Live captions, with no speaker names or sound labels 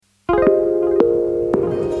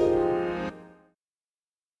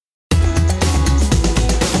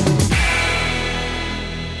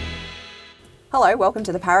Hello, welcome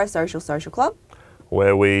to the Parasocial Social Club.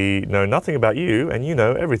 Where we know nothing about you and you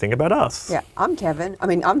know everything about us. Yeah, I'm Kevin.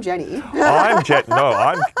 I'm Jenny. I'm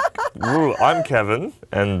Kevin,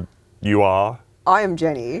 and you are? I am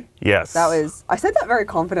Jenny. Yes. I said that very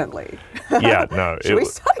confidently. Yeah, no. Should we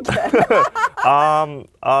start again?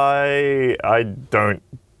 I don't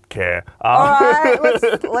care. All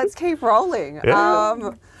right, let's keep rolling. Yeah.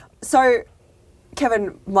 So,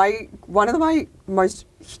 Kevin, the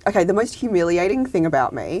most humiliating thing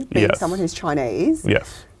about me, being Yes. someone who's Chinese,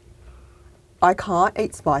 Yes. I can't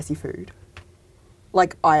eat spicy food.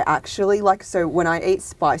 So when I eat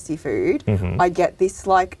spicy food, I get this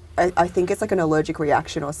I think it's like an allergic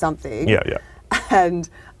reaction or something. Yeah, yeah. And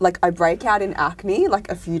I break out in acne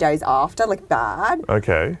a few days after, bad.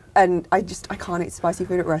 Okay. And I can't eat spicy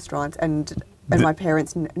food at restaurants, and my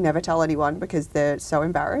parents never tell anyone because they're so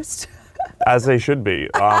embarrassed. As they should be.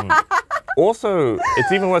 Also,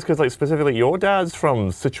 it's even worse because, specifically, your dad's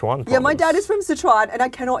from Sichuan province. Yeah, my dad is from Sichuan, and I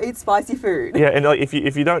cannot eat spicy food. Yeah, and if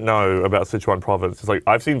you don't know about Sichuan province, it's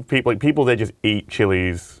I've seen people there just eat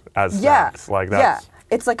chilies as snacks. That's... Yeah,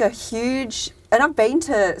 it's a huge, and I've been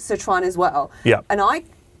to Sichuan as well. Yeah. And I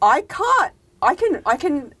can't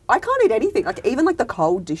eat anything, even the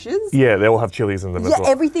cold dishes. Yeah, they all have chilies in them as well. Yeah,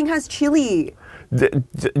 everything has chili.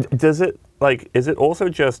 Does it, is it also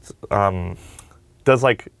just, does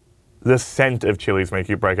the scent of chilies make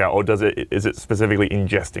you break out, or is it specifically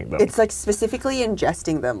ingesting them? It's specifically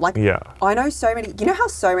ingesting them. Yeah. I know you know how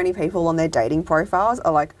so many people on their dating profiles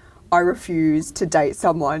are I refuse to date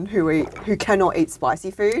someone who cannot eat spicy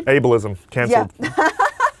food. Ableism, cancelled. Yeah.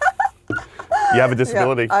 You have a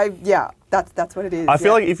disability. That's what it is. I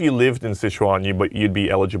feel like if you lived in Sichuan, you'd be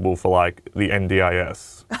eligible for the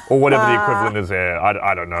NDIS or whatever the equivalent is there.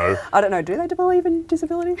 I don't know. I don't know. Do they believe in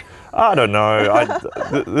disability? I don't know.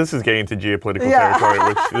 This is getting into geopolitical territory,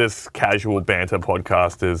 which this casual banter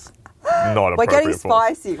podcast is not appropriate. We're getting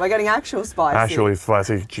spicy. We're getting actual spicy. Actually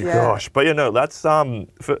spicy. Gosh. But that's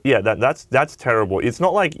that's terrible. It's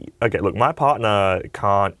not look, my partner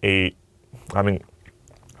can't eat.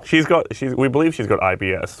 We believe she's got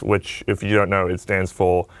IBS, which, if you don't know, it stands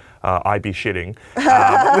for I be shitting.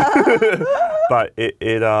 But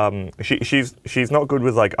she's not good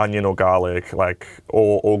with onion or garlic,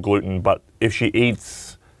 or gluten. But if she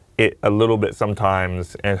eats it a little bit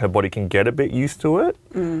sometimes, and her body can get a bit used to it,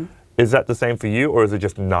 is that the same for you, or is it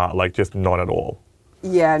just not at all?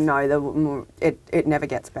 Yeah, no, it never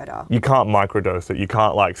gets better. You can't microdose it. You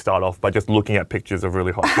can't start off by just looking at pictures of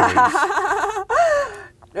really hot chilies.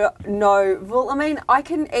 No, well, I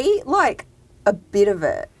can eat a bit of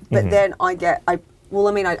it, but then I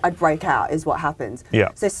break out is what happens.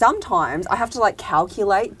 Yeah. So sometimes I have to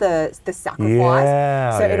calculate the sacrifice.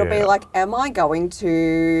 Yeah. So it'll be am I going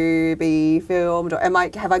to be filmed, or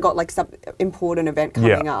have I got some important event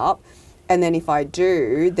coming up? And then if I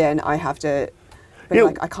do, then I have to.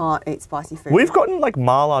 But I can't eat spicy food. We've gotten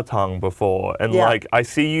mala tongue before, and I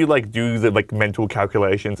see you do the mental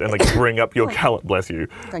calculations and bring up your calendar. Bless you.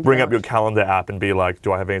 Bring up your calendar app and be do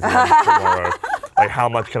I have anything on tomorrow? How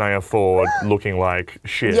much can I afford looking like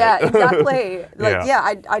shit? Yeah, exactly.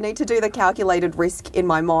 I need to do the calculated risk in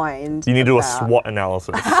my mind. You need to do a SWOT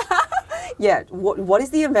analysis. Yeah, what is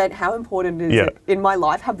the event? How important is it in my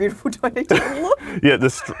life? How beautiful do I need to look? Yeah,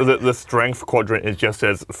 the strength quadrant, it just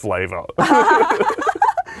says flavor.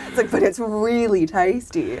 It's but it's really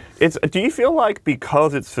tasty. Do you feel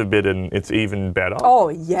because it's forbidden, it's even better? Oh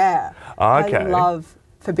yeah. Okay. I love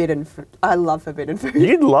forbidden food.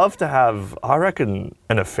 You'd love to have, I reckon,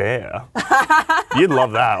 an affair. You'd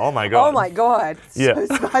love that. Oh my god. Oh my god. Yeah. So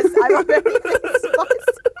spicy. I love anything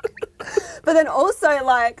spicy. But then also I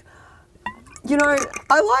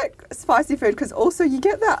like spicy food because also you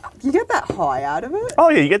get that high out of it. Oh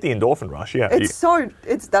yeah, you get the endorphin rush. Yeah,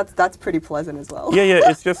 that's pretty pleasant as well. Yeah.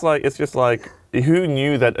 It's just who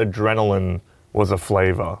knew that adrenaline was a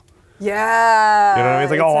flavor? Yeah. You know what I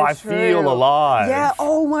mean? It's I feel alive. Yeah.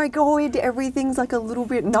 Oh my god, everything's a little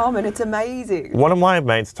bit numb, and it's amazing. One of my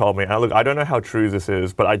mates told me, and look, I don't know how true this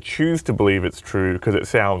is, but I choose to believe it's true because it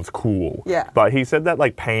sounds cool. Yeah. But he said that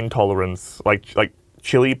pain tolerance,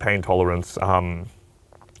 chili pain tolerance,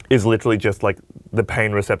 is literally just the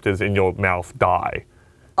pain receptors in your mouth die.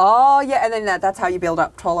 Oh yeah, and then that's how you build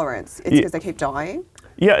up tolerance. It's because they keep dying.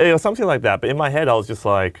 Yeah, something like that. But in my head, I was just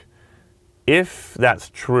if that's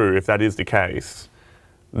true, if that is the case,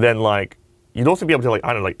 then you'd also be able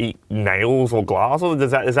to eat nails or glass. Or is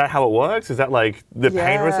that how it works? Is that the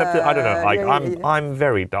pain receptor? I don't know. I'm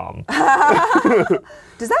very dumb.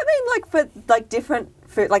 Does that mean for different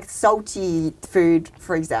food, salty food,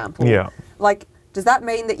 for example? Yeah. Does that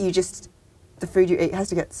mean that you just the food you eat has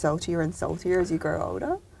to get saltier and saltier as you grow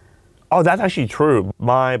older? Oh, that's actually true.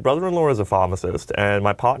 My brother-in-law is a pharmacist, and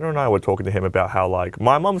my partner and I were talking to him about how, like,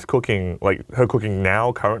 my mum's cooking, like, her cooking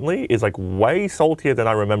now currently is, like, way saltier than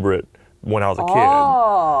I remember it when I was a kid.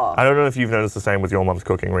 Oh. I don't know if you've noticed the same with your mum's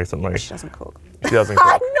cooking recently. She doesn't cook. She doesn't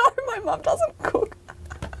cook. No, my mum doesn't cook.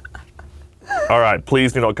 All right,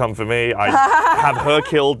 please do not come for me. I have her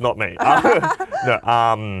killed, not me.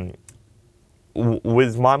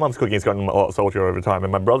 With my mum's cooking, it's gotten a lot saltier over time,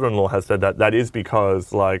 and my brother-in-law has said that that is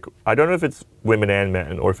because, like, I don't know if it's women and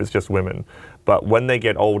men or if it's just women, but when they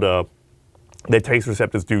get older, their taste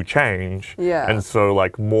receptors do change, and so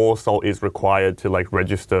like more salt is required to like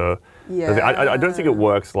register. Yeah. I don't think it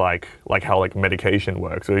works like how like medication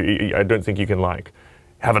works. So I don't think you can like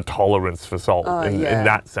have a tolerance for salt in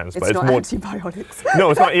that sense. It's not more antibiotics.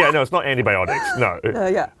 No, it's not. Yeah, no, it's not antibiotics. No.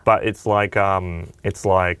 But it's like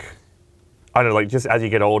I don't know, like just as you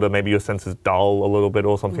get older, maybe your sense is dull a little bit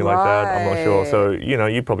or something like that. I'm not sure. So, you know,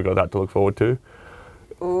 you probably got that to look forward to.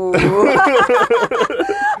 Ooh.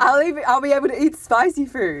 I'll be able to eat spicy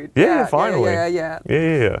food. Yeah, finally. Yeah.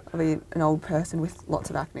 I'll be an old person with lots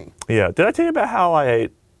of acne. Yeah. Did I tell you about how I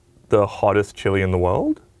ate the hottest chili in the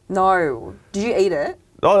world? No. Did you eat it?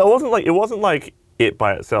 No, it wasn't like it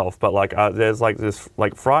by itself, but like there's like this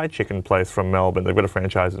like fried chicken place from Melbourne. They've got a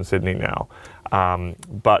franchise in Sydney now,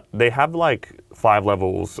 but they have like 5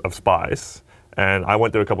 levels of spice. And I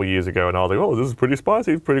went there a couple of years ago, and I was like, "Oh, this is pretty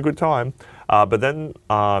spicy. It's a pretty good time." But then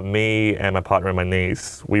me and my partner and my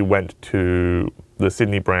niece, we went to the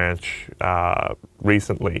Sydney branch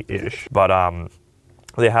recently-ish. But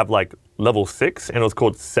they have like level 6, and it was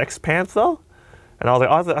called Sex Panther. And I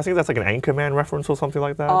was like, I think that's like an Anchorman reference or something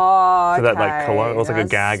like that. Oh, okay. So that like cologne, it was like a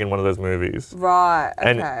gag in one of those movies. Right, okay.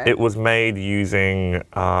 And it was made using,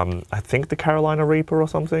 I think the Carolina Reaper or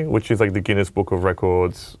something, which is like the Guinness Book of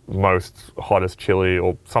Records most hottest chili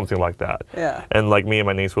or something like that. Yeah. And like me and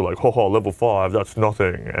my niece were like, ho, level 5, that's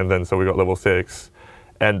nothing. And then so we got level 6.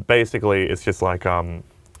 And basically it's just like, during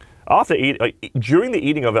the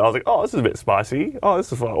eating of it, I was like, oh, this is a bit spicy. Oh,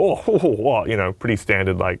 this is fun. Oh, you know, pretty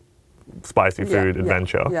standard like spicy food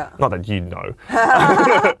adventure. Not that you'd know.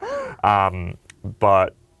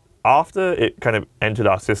 But after it kind of entered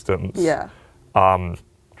our systems,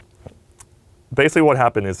 basically what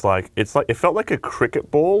happened is like it felt like a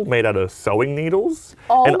cricket ball made out of sewing needles.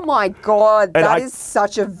 Oh my God, that is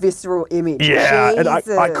such a visceral image. Yeah, Jesus.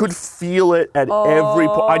 and I could feel it at every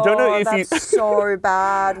point. I don't know if that's so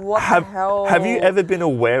bad. What the hell? Have you ever been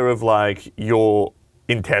aware of like your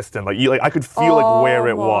intestine, like I could feel like where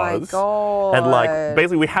it was. God. And like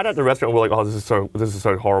basically we had it at the restaurant, we're like, oh, this is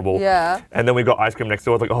so horrible. Yeah. And then we got ice cream next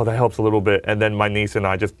door, I was like, oh, that helps a little bit. And then my niece and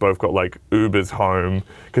I just both got like Ubers home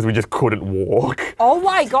because we just couldn't walk. Oh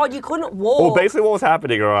my God, you couldn't walk. Well, basically what was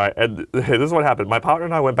happening, all right, and this is what happened. My partner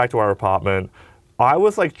and I went back to our apartment. I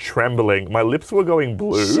was like trembling. My lips were going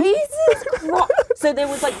blue. Jesus Christ. So there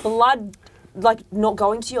was like blood like not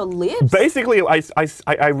going to your lips? Basically,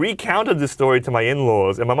 I recounted this story to my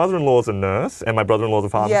in-laws, and my mother-in-law's a nurse, and my brother-in-law's a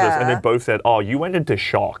pharmacist, and they both said, oh, you went into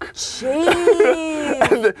shock.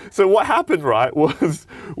 Jeez. So what happened, right, was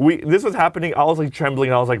this was happening, I was like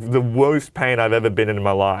trembling, I was like the worst pain I've ever been in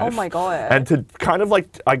my life. Oh my God. And to kind of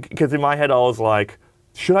like, because in my head I was like,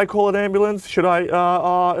 should I call an ambulance? Should I?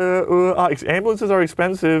 Ambulances are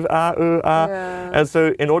expensive. And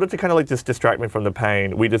so in order to kind of like just distract me from the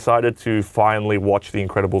pain, we decided to finally watch The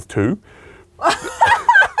Incredibles 2.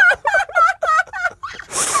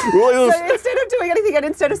 So instead of doing anything and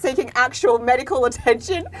instead of seeking actual medical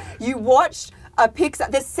attention, you watched a Pixar,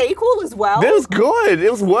 the sequel as well? It was good. It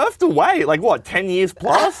was worth the wait. Like what, 10 years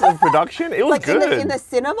plus of production? It was like good. In the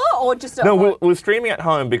cinema or just at No, home? we were streaming at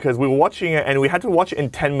home because we were watching it and we had to watch it in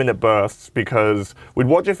 10-minute bursts because we'd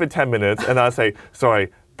watch it for 10 minutes and then I'd say, sorry,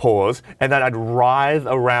 pause, and then I'd writhe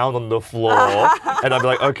around on the floor and I'd be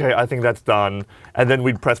like, okay, I think that's done. And then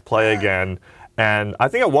we'd press play again. And I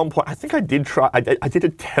think at one point, I did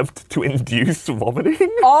attempt to induce vomiting.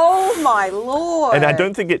 Oh my Lord. And I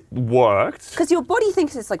don't think it worked. Because your body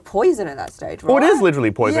thinks it's like poison at that stage, right? Well, it is literally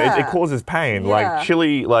poison. Yeah. It causes pain. Yeah. Like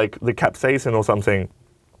chili, like the capsaicin or something,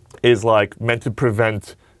 is like meant to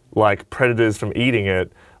prevent like predators from eating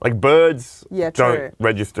it. Like birds don't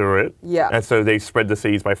register it. Yeah. And so they spread the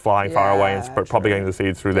seeds by flying far away and propagating the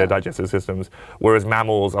seeds through their digestive systems. Whereas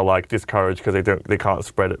mammals are like discouraged because they can't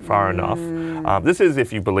spread it far enough. This is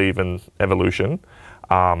if you believe in evolution.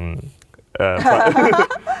 But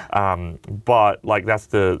like that's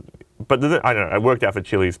the. But I don't know. It worked out for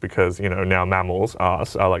chilies because now mammals are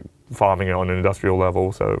like farming it on an industrial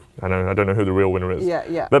level. So I don't know who the real winner is.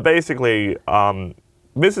 Yeah. But basically.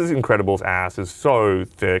 Mrs. Incredible's ass is so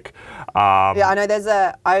thick. Yeah, I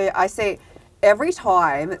know I see every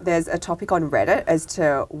time there's a topic on Reddit as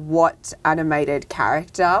to what animated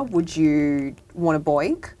character would you want to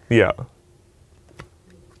boink. Yeah.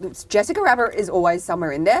 Jessica Rabbit is always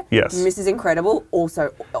somewhere in there. Yes. Mrs. Incredible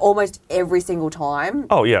also almost every single time.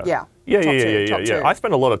 Oh yeah. Yeah. Yeah. I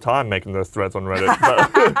spent a lot of time making those threads on Reddit,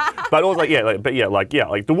 but also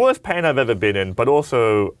like the worst pain I've ever been in, but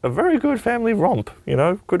also a very good family romp. You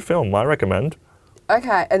know, good film. I recommend.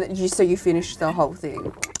 Okay, and so you finished the whole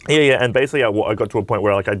thing. Yeah, and basically I got to a point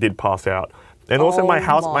where like I did pass out, and also my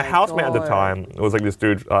housemate at the time was like this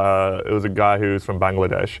dude. It was a guy who's from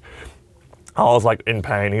Bangladesh. I was like in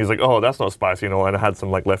pain. He was like, "Oh, that's not spicy," and I had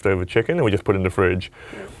some like leftover chicken, and we just put it in the fridge.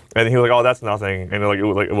 And he was like, "Oh, that's nothing." And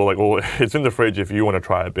well, it's in the fridge if you want to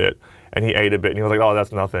try a bit. And he ate a bit, and he was like, "Oh,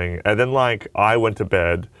 that's nothing." And then like I went to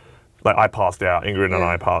bed, like I passed out. Ingrid and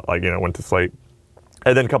I went to sleep.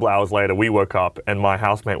 And then a couple of hours later, we woke up, and my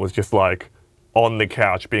housemate was just like on the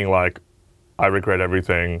couch, being like, "I regret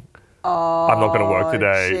everything. I'm not going to work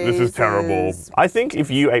today. Jesus. This is terrible." I think if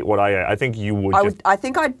you ate what I ate, I think you would. I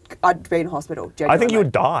think I'd be in hospital. Genuinely. I think you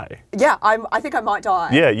would die. Yeah, I think I might die.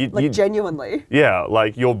 Yeah, genuinely. Yeah,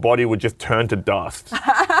 like your body would just turn to dust.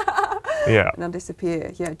 Yeah. And then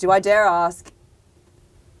disappear. Yeah. Do I dare ask?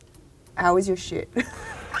 How is your shit?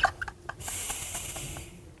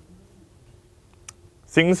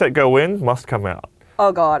 Things that go in must come out.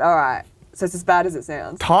 Oh God! All right. So it's as bad as it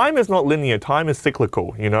sounds. Time is not linear. Time is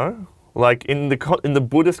cyclical. You know, like in the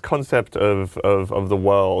Buddhist concept of the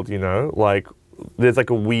world, you know, like there's like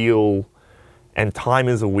a wheel, and time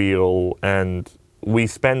is a wheel, and we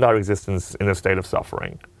spend our existence in a state of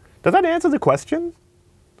suffering. Does that answer the question?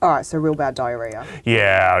 All right. So real bad diarrhea.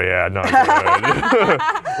 Yeah, no good.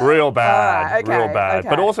 Real bad, all right, okay, real bad. okay.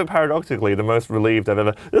 But also paradoxically, the most relieved I've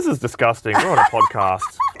ever. This is disgusting. We're on a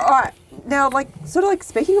podcast. All right. Now, like, sort of like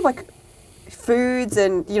speaking of like foods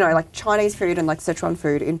and, you know, like Chinese food and like Sichuan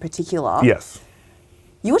food in particular. Yes.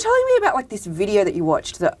 You were telling me about like this video that you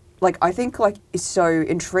watched that like I think like is so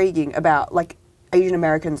intriguing about like Asian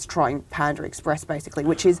Americans trying Panda Express basically,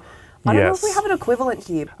 which is, I don't know if we have an equivalent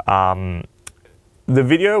here. The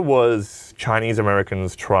video was Chinese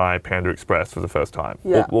Americans try Panda Express for the first time.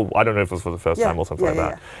 Yeah. Well, I don't know if it was for the first time or something like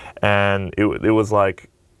that. And it was like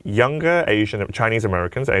younger Chinese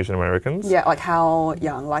Americans, Asian Americans. Yeah, like how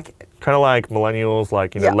young? Like kind of like millennials,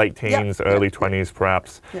 like you know, late teens, early 20s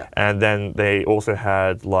perhaps. Yeah. And then they also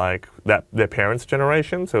had like their parents'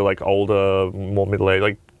 generation, so like older, more middle-aged,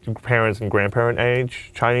 like parents and grandparent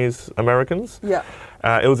age Chinese Americans. Yeah.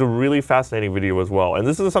 It was a really fascinating video as well. And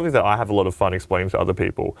this is something that I have a lot of fun explaining to other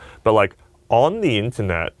people. But like on the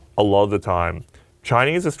internet, a lot of the time,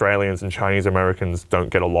 Chinese Australians and Chinese Americans don't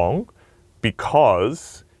get along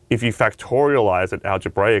because if you factorialize it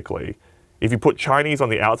algebraically, if you put Chinese on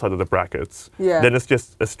the outside of the brackets, then it's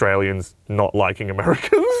just Australians not liking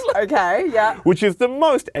Americans. Okay, yeah. Which is the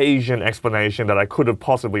most Asian explanation that I could have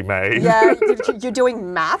possibly made. Yeah, you're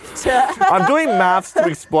doing math I'm doing maths to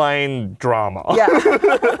explain drama. Yeah.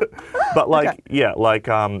 But like,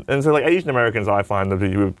 and so like Asian Americans, I find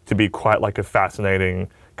them to be quite like a fascinating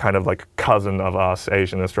kind of like cousin of us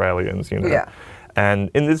Asian Australians, you know. Yeah. And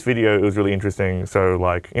in this video, it was really interesting. So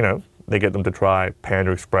like, you know, they get them to try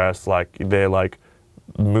Panda Express, like they're like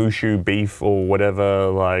mushu beef or whatever,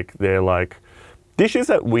 like they're like dishes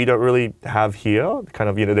that we don't really have here, kind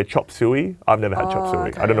of, you know, they're chop suey. I've never had chop suey.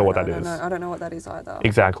 Okay. I don't know what that is. I don't know what that is either.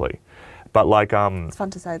 Exactly. But like... it's fun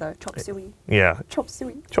to say though, chop suey. Yeah. Chop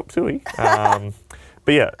suey. Chop suey. But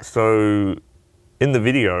yeah, so in the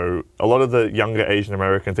video, a lot of the younger Asian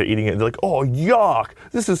Americans are eating it. They're like, "Oh, yuck!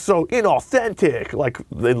 This is so inauthentic." Like,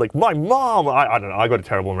 they're like, "My mom." I don't know. I got a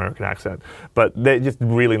terrible American accent, but they're just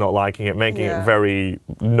really not liking it, making it very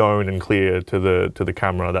known and clear to the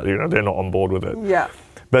camera that, you know, they're not on board with it. Yeah.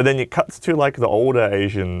 But then it cuts to like the older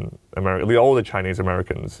the older Chinese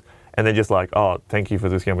Americans, and they're just like, "Oh, thank you for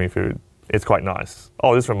this yummy food. It's quite nice.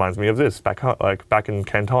 Oh, this reminds me of this back in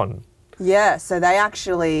Canton." Yeah, so they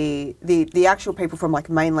actually, the actual people from like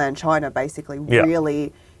mainland China basically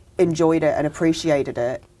really enjoyed it and appreciated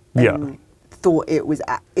it and thought it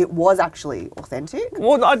was actually authentic.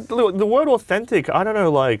 Well, the word authentic, I don't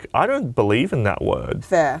know, like, I don't believe in that word.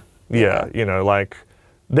 Fair. Yeah, you know, like,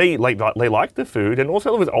 they like the food, and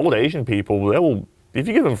also with old Asian people, if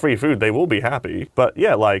you give them free food, they will be happy. But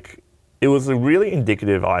yeah, like, it was really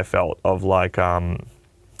indicative, I felt, of like,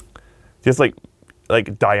 just like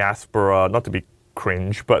diaspora, not to be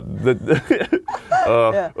cringe, but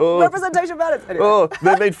representation matters. Anyway.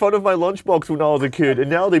 They made fun of my lunchbox when I was a kid, and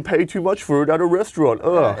now they pay too much for it at a restaurant.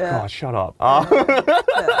 God, shut up.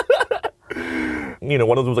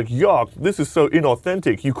 one of them was like, yuck, this is so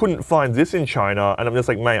inauthentic. You couldn't find this in China. And I'm just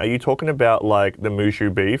like, mate, are you talking about like the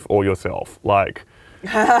Mushu beef or yourself? Like,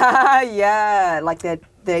 yeah, like they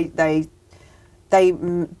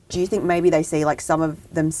do you think maybe they see like some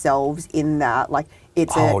of themselves in that? Like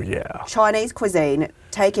it's Chinese cuisine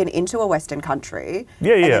taken into a Western country.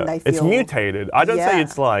 Yeah, and yeah. then they feel, it's mutated. I don't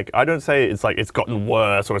say it's like it's gotten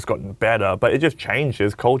worse or it's gotten better, but it just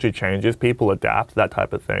changes. Culture changes. People adapt. That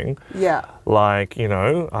type of thing. Yeah. Like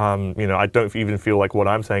I don't even feel like what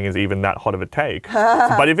I'm saying is even that hot of a take.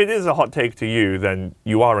 But if it is a hot take to you, then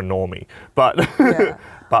you are a normie. But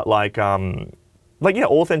but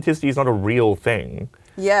authenticity is not a real thing.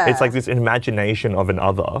 Yeah. It's like this imagination of an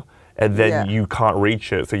other, and then you can't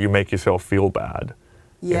reach it, so you make yourself feel bad.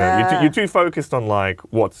 Yeah. You're too focused on like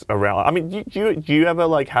what's around. I mean, do you ever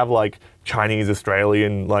like have like Chinese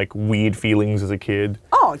Australian like weird feelings as a kid?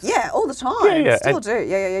 Oh yeah, all the time. Yeah, yeah. Still do.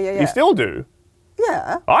 Yeah. You still do?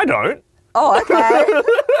 Yeah. I don't. Oh, okay.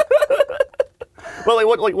 Well,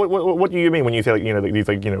 what do you mean when you say like these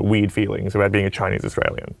like weird feelings about being a Chinese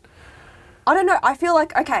Australian? I don't know. I feel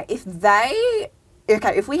like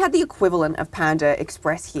if we had the equivalent of Panda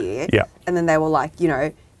Express here, and then they were like,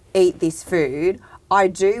 eat this food, I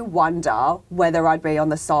do wonder whether I'd be on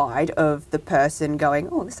the side of the person going,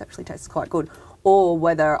 oh, this actually tastes quite good, or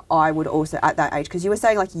whether I would also at that age, because you were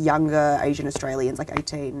saying like younger Asian Australians, like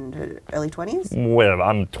 18 to early 20s? Well,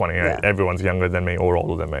 I'm 28. Yeah. Everyone's younger than me or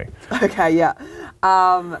older than me. Okay, yeah.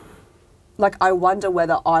 Like, I wonder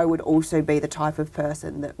whether I would also be the type of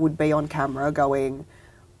person that would be on camera going,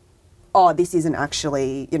 oh, this isn't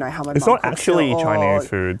actually, how my It's mum not actually Chinese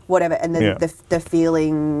food. Whatever. And then the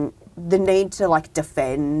feeling, the need to, like,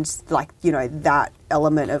 defend, like, that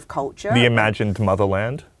element of culture. The imagined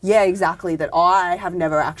motherland. Yeah, exactly. That I have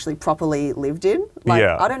never actually properly lived in. Like,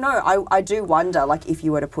 I don't know. I do wonder, like, if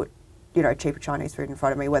you were to put, cheaper Chinese food in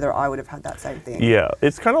front of me, whether I would have had that same thing. Yeah,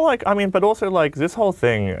 it's kind of like, but also like this whole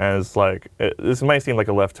thing as like, this may seem like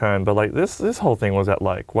a left turn, but like this whole thing was at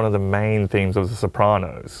like one of the main themes of The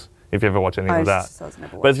Sopranos. If you ever watch any of that.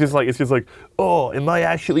 But it's just like, oh, am I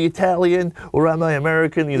actually Italian or am I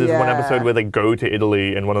American? There's one episode where they go to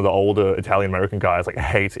Italy and one of the older Italian-American guys like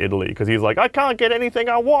hates Italy because he's like, I can't get anything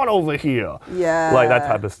I want over here. Yeah. Like that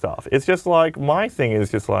type of stuff. It's just like, my thing is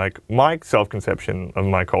just like, my self-conception of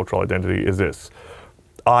my cultural identity is this.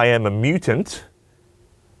 I am a mutant.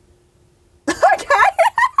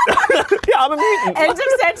 Yeah, I'm a mutant. End of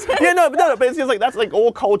sentence. Yeah, no, but it's just like, that's like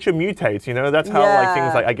all culture mutates, that's how like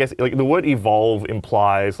things like, I guess, like the word evolve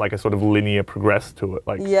implies like a sort of linear progress to it,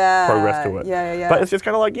 like progress to it. Yeah. But it's just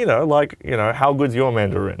kind of like, how good's your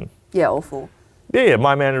Mandarin? Yeah, awful. Yeah,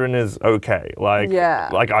 my Mandarin is okay. Like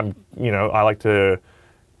I'm, I like to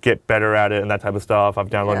get better at it and that type of stuff. I'm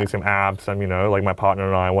downloading some apps. I'm, like my partner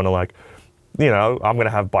and I want to like, I'm going to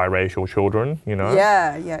have biracial children,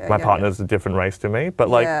 Yeah. My partner's a different race to me. But,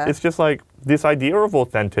 like, it's just, like, this idea of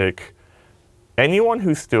authentic, anyone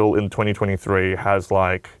who's still in 2023 has,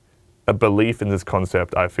 like, a belief in this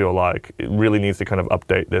concept, I feel like it really needs to kind of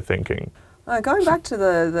update their thinking. Going back to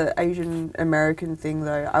the Asian American thing,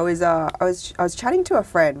 though, I was chatting to a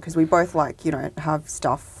friend because we both, like, have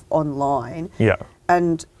stuff online. Yeah.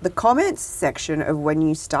 And the comments section of when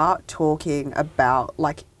you start talking about,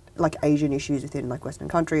 like Asian issues within like Western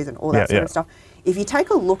countries and all that sort of stuff. If you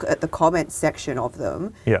take a look at the comments section of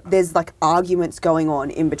them, there's like arguments going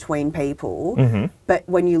on in between people. Mm-hmm. But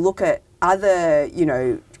when you look at other,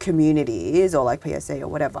 communities or like PSC or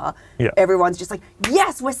whatever, everyone's just like,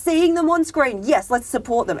 yes, we're seeing them on screen. Yes, let's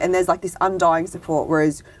support them. And there's like this undying support.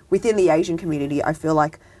 Whereas within the Asian community, I feel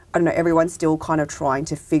like, I don't know, everyone's still kind of trying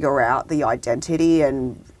to figure out the identity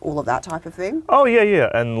and all of that type of thing. Oh,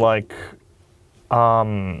 yeah. And like,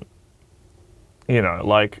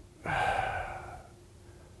 like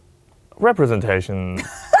representation.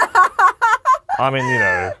 I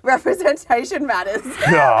mean, representation matters. It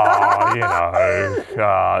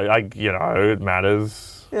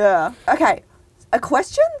matters. Yeah. Okay. A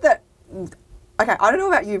question that, I don't know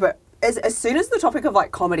about you, but as soon as the topic of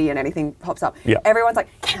like comedy and anything pops up, everyone's like,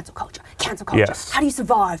 cancel culture. Yes. How do you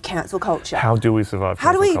survive cancel culture? How do we survive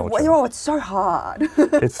cancel culture? Oh, it's so hard.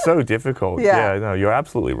 It's so difficult. Yeah, no, you're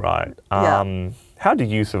absolutely right. How do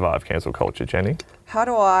you survive cancel culture, Jenny? How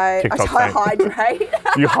do I hydrate?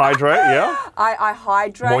 You hydrate, yeah? I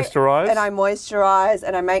hydrate. Moisturize? And I moisturize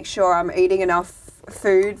and I make sure I'm eating enough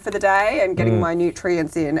food for the day and getting my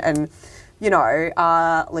nutrients in and,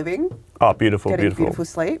 living. Oh, beautiful. Getting beautiful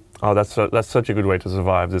sleep. Oh, that's such a good way to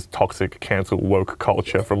survive this toxic cancel woke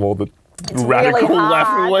culture from all the radical really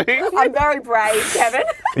left wing. I'm very brave, Kevin.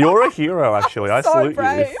 You're a hero, actually. I salute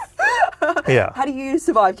brave. you. Yeah. How do you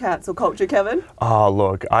survive cancel culture, Kevin? Oh,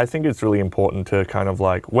 look, I think it's really important to kind of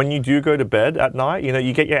like, when you do go to bed at night, you know,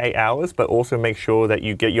 you get your 8 hours, but also make sure that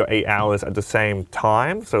you get your 8 hours at the same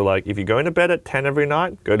time. So like, if you're going to bed at 10 every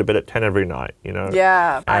night, go to bed at 10 every night, you know?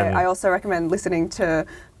 Yeah, I also recommend listening to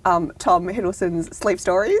Tom Hiddleston's Sleep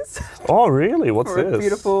Stories. Oh, really? What's for this? A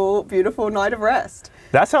beautiful, beautiful night of rest.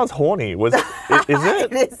 That sounds horny. Is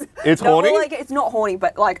it? It is. It's no, horny? Well, like, it's not horny,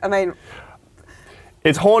 but like, I mean...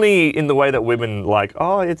 It's horny in the way that women like,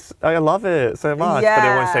 oh, I love it so much, but they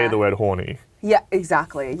won't say the word horny. Yeah,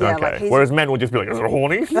 exactly. Yeah, okay. like Whereas men will just be like, is it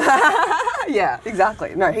horny? Yeah,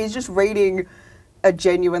 exactly. No, he's just reading a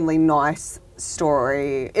genuinely nice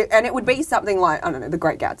story. And it would be something like, I don't know, The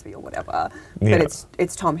Great Gatsby or whatever. Yeah. But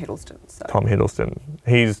it's Tom Hiddleston. So. Tom Hiddleston.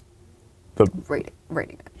 He's the...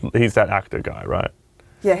 Reading it. He's that actor guy, right?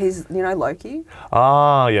 Yeah, he's, you know, Loki.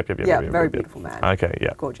 Ah, yep. Yeah, very beautiful man. Okay,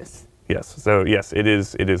 yeah. Gorgeous. Yes. So yes, it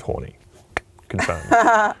is horny.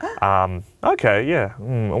 Confirmed. Okay. Yeah.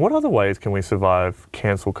 What other ways can we survive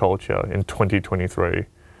cancel culture in 2023?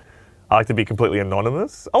 I like to be completely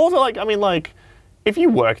anonymous. Also, like, I mean, like, if you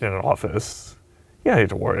work in an office, you don't need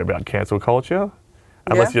to worry about cancel culture,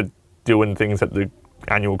 unless you're doing things at the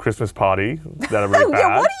annual Christmas party that are really bad.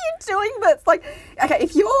 Yeah, what are you doing that's like, okay,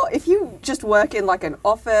 if you just work in like an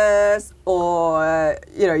office or,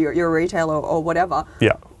 you know, you're a retailer or whatever.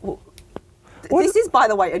 Yeah. This is, by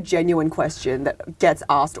the way, a genuine question that gets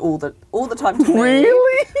asked all the time to me.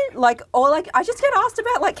 Really? Like, or like, I just get asked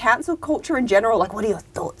about like cancel culture in general. Like, what are your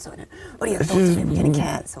thoughts on it? What are your thoughts on people getting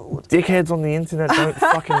cancelled? Dickheads on the internet don't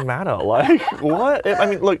fucking matter. Like, what? I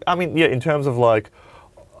mean, look, yeah, in terms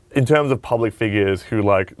of public figures who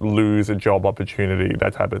like lose a job opportunity,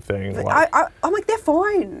 that type of thing. Like, I'm like, they're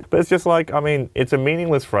fine. But it's just like, I mean, it's a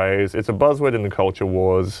meaningless phrase. It's a buzzword in the culture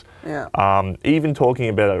wars. Yeah. Even talking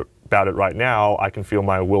about it right now, I can feel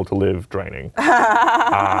my will to live draining.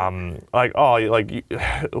 Like, oh, like,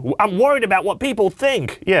 I'm worried about what people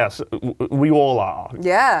think. Yes, we all are.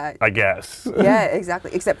 Yeah. I guess. Yeah,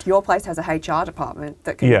 exactly. Except your place has a HR department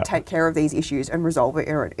that can take care of these issues and resolve it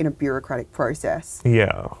in a bureaucratic process.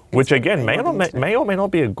 Yeah. Which again may or may not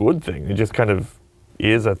be a good thing. It just kind of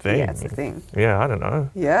is a thing. Yeah, it's a thing. Yeah, I don't know.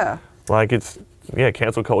 Yeah. Like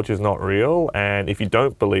cancel culture is not real, and if you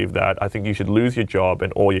don't believe that, I think you should lose your job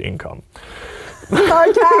and all your income.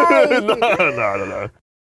 Okay. No.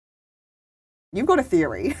 You've got a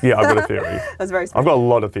theory. Yeah, I've got a theory. That's very special. I've got a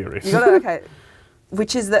lot of theories. Okay.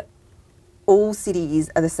 Which is that all cities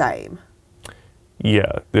are the same.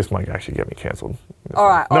 Yeah, this might actually get me cancelled. All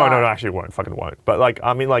right. No, actually it won't. Fucking won't. But like,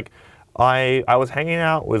 I mean, like, I was hanging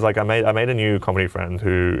out with like I made a new comedy friend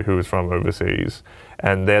who was from overseas,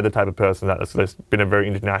 and they're the type of person that's been a very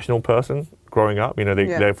international person growing up. You know,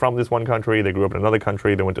 they're from this one country, they grew up in another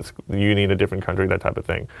country, they went to uni in a different country, that type of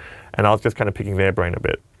thing. And I was just kind of picking their brain a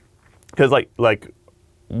bit, because like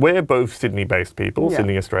we're both Sydney-based people,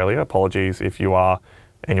 Sydney, Australia. Apologies if you are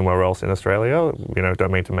anywhere else in Australia. You know,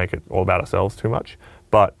 don't mean to make it all about ourselves too much,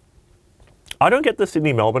 but I don't get the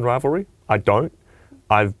Sydney-Melbourne rivalry. I don't.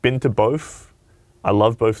 I've been to both. I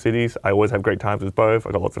love both cities. I always have great times with both.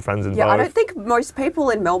 I got lots of friends in both. Yeah, I don't think people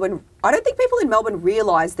in Melbourne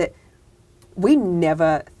realise that we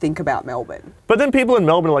never think about Melbourne. But then people in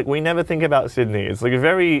Melbourne are like, we never think about Sydney. It's like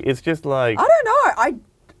it's just like... I don't know.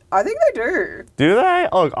 I think they do. Do they?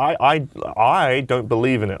 Oh, I don't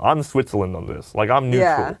believe in it. I'm Switzerland on this. Like, I'm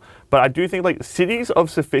neutral. Yeah. But I do think, like, cities of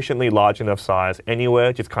sufficiently large enough size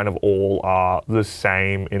anywhere just kind of all are the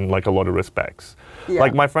same in, like, a lot of respects. Yeah.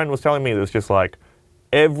 Like, my friend was telling me this, just like,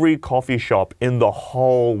 every coffee shop in the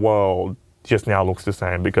whole world just now looks the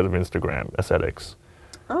same because of Instagram aesthetics.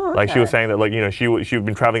 Oh, okay. Like, she was saying that, like, you know, she'd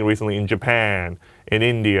been traveling recently in Japan, in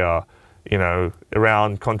India, you know,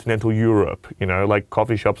 around continental Europe, you know, like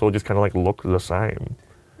coffee shops all just kind of like look the same.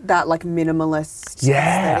 That like minimalist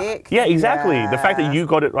aesthetic. Yeah, exactly. Yeah. The fact that you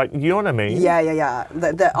got it right, you know what I mean? Yeah.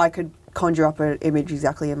 That I could conjure up an image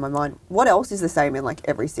exactly in my mind. What else is the same in like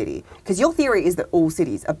every city? Because your theory is that all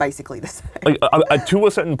cities are basically the same. Like, to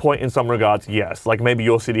a certain point in some regards, yes. Like maybe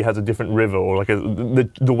your city has a different river, or like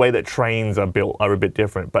the way that trains are built are a bit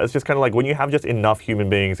different. But it's just kind of like when you have just enough human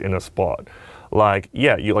beings in a spot, like,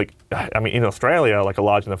 yeah, you like, I mean, in Australia, like a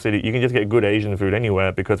large enough city, you can just get good Asian food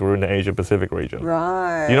anywhere because we're in the Asia Pacific region.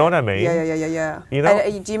 Right. You know what I mean? Yeah. You know?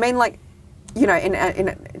 And, do you mean like, you know,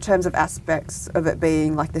 in terms of aspects of it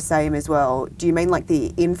being like the same as well, do you mean like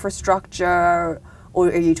the infrastructure, or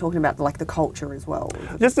are you talking about like the culture as well?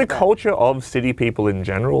 Just the culture of city people in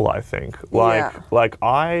general, I think. Like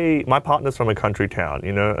my partner's from a country town,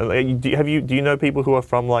 you know. Do you know people who are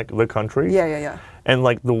from like the country? Yeah. And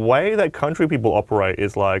like the way that country people operate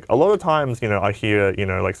is like a lot of times, you know, I hear, you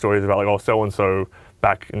know, like stories about like, oh, so and so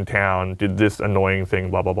back in town did this annoying thing,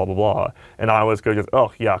 blah blah blah blah blah, and I always go just,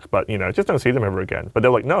 oh yuck, but you know, just don't see them ever again. But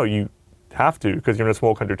they're like, no, you have to, because you're in a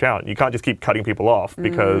small country town. You can't just keep cutting people off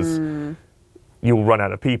because you'll run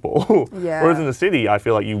out of people. Yeah. Whereas in the city, I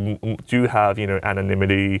feel like you do have, you know,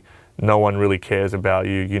 anonymity. No one really cares about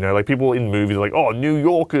you. You know, like people in movies are like, oh, New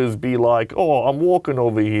Yorkers be like, oh, I'm walking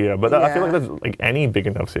over here. But I feel like that's like any big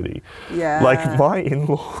enough city. Yeah. Like my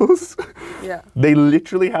in-laws, they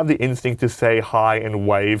literally have the instinct to say hi and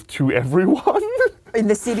wave to everyone. In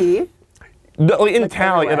the city? No, in like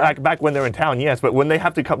town, everywhere. back when they're in town, yes. But when they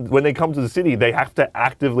have to come, when they come to the city, they have to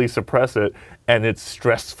actively suppress it, and it's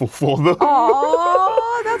stressful for them.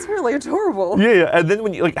 Oh, that's really adorable. Yeah, and then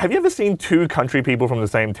when you like, have you ever seen two country people from the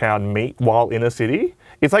same town meet while in a city?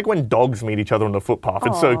 It's like when dogs meet each other on the footpath.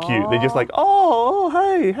 It's so cute. They're just like, oh,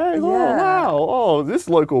 hey, oh, wow, oh, this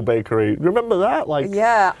local bakery. Remember that? Like,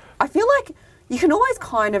 yeah, I feel like you can always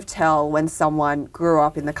kind of tell when someone grew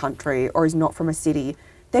up in the country or is not from a city.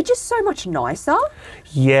 They're just so much nicer.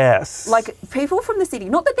 Yes. Like people from the city,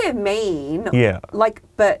 not that they're mean. Yeah. Like,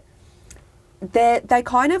 but they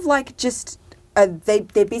kind of like just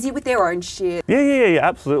they're busy with their own shit. Yeah,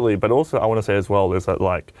 absolutely. But also, I want to say as well is that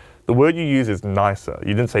like the word you use is nicer.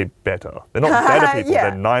 You didn't say better. They're not better people.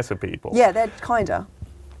 They're nicer people. Yeah, they're kinda.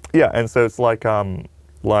 Yeah, and so it's like I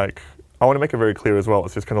want to make it very clear as well.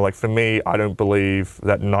 It's just kind of like for me, I don't believe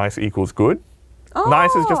that nice equals good. Oh,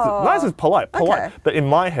 Nice is polite. okay. But in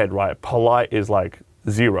my head, right, polite is like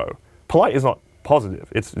 0. Polite is not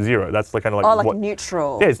positive. It's 0. That's like kind of like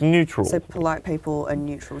neutral. Yeah, it's neutral. So polite people are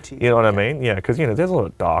neutral to you. You know what I mean? Yeah, because you know there's a lot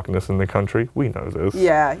of darkness in the country. We know this.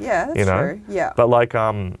 Yeah, that's you know? true. Yeah. But like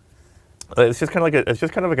it's just kind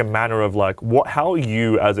of like a manner of like how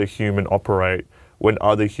you as a human operate when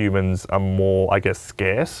other humans are more, I guess,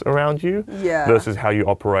 scarce around you. Yeah. Versus how you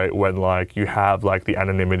operate when like you have like the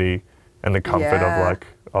anonymity and the comfort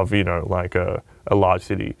of you know, like a large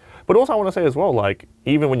city. But also I want to say as well, like,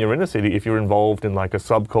 even when you're in a city, if you're involved in like a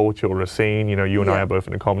subculture or a scene, you know, you and I are both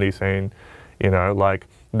in a comedy scene, you know, like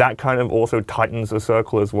that kind of also tightens the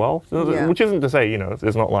circle as well. So, which isn't to say, you know,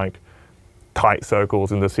 there's not like tight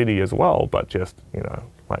circles in the city as well, but just, you know,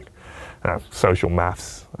 like social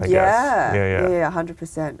maths, I guess. Yeah,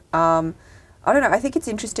 100%. I don't know, I think it's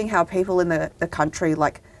interesting how people in the country,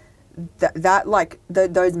 like,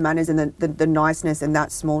 those manners and the niceness and that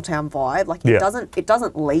small town vibe, like it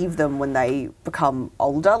doesn't leave them when they become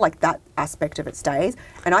older. Like that aspect of it stays.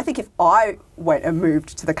 And I think if I went and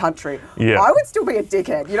moved to the country, I would still be a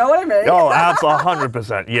dickhead. You know what I mean? Oh, absolutely,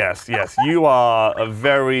 100%. Yes. You are a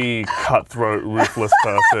very cutthroat, ruthless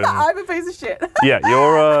person. I'm a piece of shit. Yeah,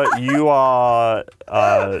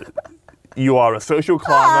 you are a social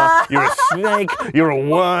climber, you're a snake, you're a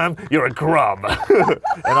worm, you're a grub. And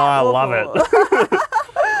I love it.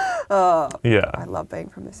 I love being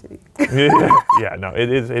from the city. No,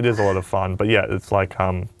 it is a lot of fun. But yeah, it's like,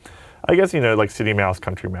 I guess, you know, like city mouse,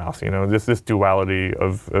 country mouse, you know, this duality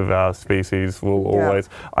of our species will always,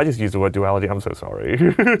 I just use the word duality, I'm so sorry.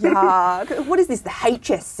 Yeah, what is this, the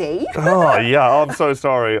HSC? Oh, yeah, I'm so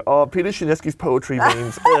sorry. Oh, Peter Shinesky's poetry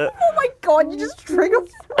means... Oh my God, you just triggered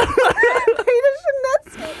Peter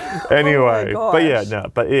Shinesky. Anyway, oh but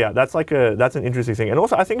yeah, that's an interesting thing. And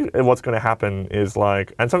also, I think what's going to happen is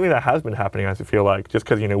like, and something that has been happening, I feel like, just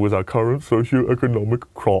because, you know, with our current socioeconomic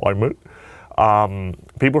climate,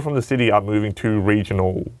 people from the city are moving to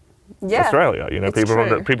regional Australia. You know,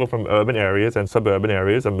 people from urban areas and suburban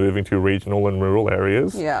areas are moving to regional and rural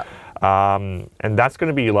areas. Yeah. And that's going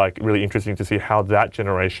to be like really interesting to see how that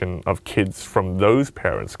generation of kids from those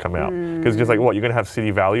parents come out. Because just like, what, you're going to have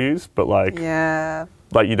city values, but like,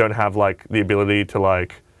 like you don't have like the ability to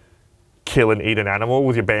like kill and eat an animal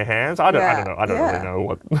with your bare hands. I don't know. I don't really know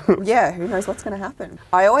what. Yeah, who knows what's going to happen.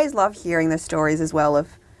 I always love hearing the stories as well of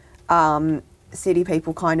city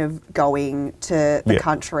people kind of going to the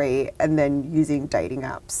country and then using dating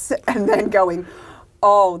apps and then going,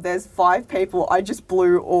 oh, there's 5 people, I just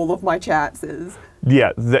blew all of my chances.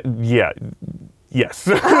 Yes. Yes.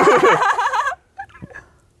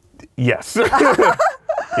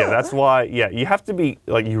 Yeah, that's why, you have to be,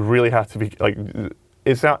 like, you really have to be, like,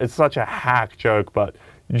 it's such a hack joke, but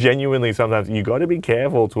genuinely sometimes you got to be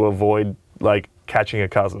careful to avoid, like, catching a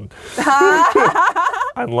cousin.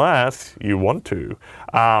 Unless you want to.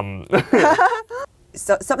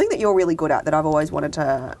 So, something that you're really good at that I've always wanted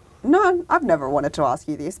to... No, I've never wanted to ask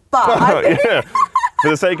you this, but... I think for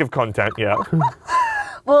the sake of content,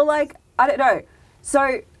 Well, like, I don't know.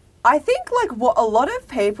 So, I think, like, what a lot of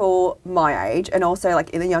people my age, and also, like,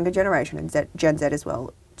 in the younger generation, and Gen Z as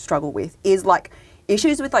well, struggle with, is, like,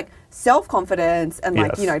 issues with like self-confidence and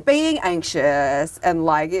like, you know, being anxious and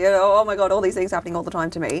like, you know, oh my God, all these things happening all the time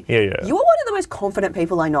to me. Yeah. You are one of the most confident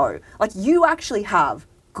people I know. Like you actually have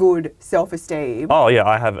good self-esteem. Oh yeah,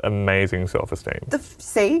 I have amazing self-esteem.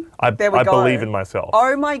 See? There we go. I believe in myself.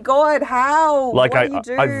 Oh my God, how? Like what do you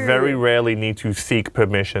do? I very rarely need to seek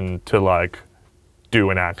permission to like do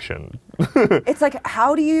an action. It's like,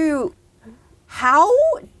 how do you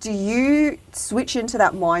switch into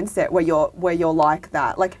that mindset where you're like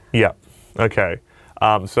that? Like, yeah, okay.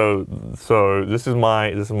 So this is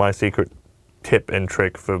my secret tip and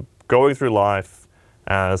trick for going through life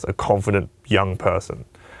as a confident young person.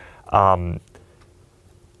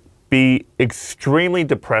 Be extremely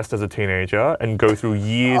depressed as a teenager and go through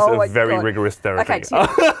years of very rigorous therapy. Okay, all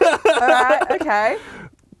right, okay.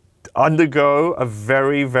 Undergo a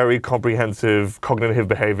very, very comprehensive cognitive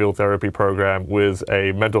behavioral therapy program with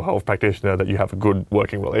a mental health practitioner that you have a good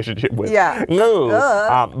working relationship with. Yeah. No.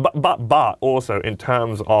 But also in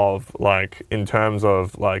terms of like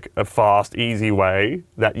a fast, easy way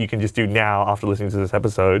that you can just do now after listening to this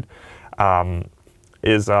episode,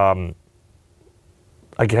 is I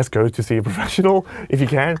guess go to see a professional if you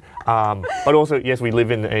can. But also, yes, we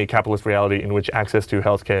live in a capitalist reality in which access to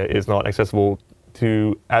healthcare is not accessible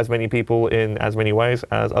to as many people in as many ways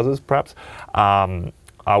as others, perhaps.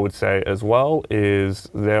 I would say as well is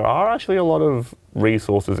there are actually a lot of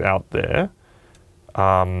resources out there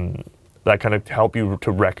that kind of help you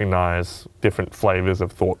to recognize different flavors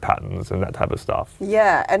of thought patterns and that type of stuff.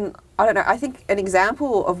 Yeah, and I don't know, I think an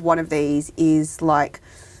example of one of these is like,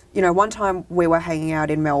 you know, one time we were hanging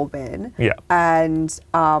out in Melbourne. Yeah. And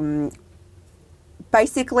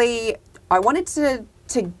basically I wanted to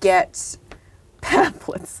get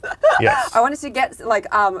pamphlets. Yes. I wanted to get like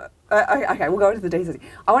okay, we'll go into the details.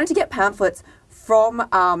 I wanted to get pamphlets from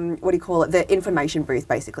what do you call it? The information booth,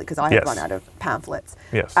 basically, because I had run out of pamphlets.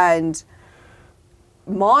 Yes. And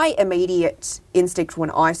my immediate instinct when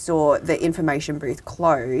I saw the information booth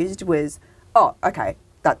closed was, oh, okay,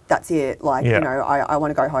 that's it. Like, you know, I want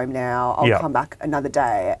to go home now. I'll come back another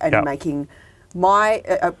day, and making my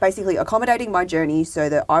basically accommodating my journey so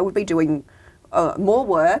that I would be doing more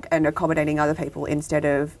work and accommodating other people instead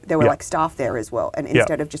of, there were like staff there as well, and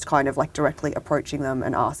instead of just kind of like directly approaching them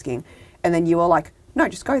and asking. And then you were like, no,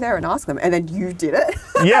 just go there and ask them. And then you did it.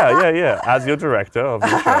 Yeah. As your director of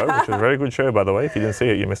the show, which was a very good show, by the way. If you didn't see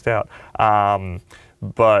it, you missed out.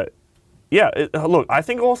 But yeah, look, I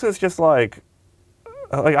think also it's just like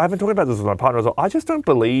I've been talking about this with my partner as well. I just don't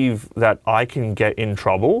believe that I can get in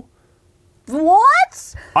trouble.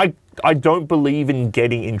 What? I don't believe in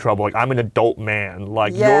getting in trouble. Like, I'm an adult man.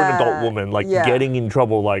 Like, you're an adult woman. Like, getting in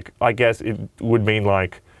trouble, like, I guess it would mean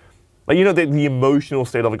like you know, the emotional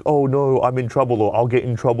state of like, oh no, I'm in trouble, or I'll get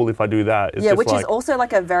in trouble if I do that. It's which is also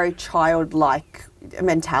like a very childlike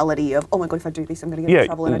mentality of, oh my God, if I do this, I'm going to get in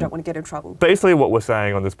trouble, and I don't want to get in trouble. Basically, what we're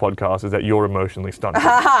saying on this podcast is that you're emotionally stunted.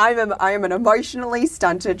 I am an emotionally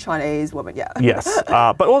stunted Chinese woman, Yes.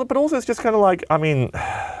 But also it's just kind of like, I mean,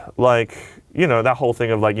 like, you know, that whole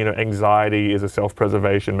thing of like, you know, anxiety is a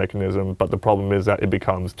self-preservation mechanism, but the problem is that it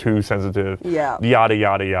becomes too sensitive. Yeah. Yada,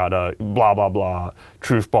 yada, yada, blah, blah, blah,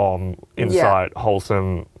 truth bomb, insight,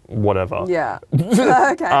 wholesome, whatever. Yeah.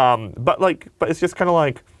 Okay. But it's just kind of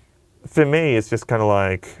like, for me, it's just kind of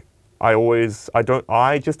like,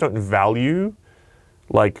 I just don't value,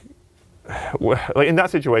 like in that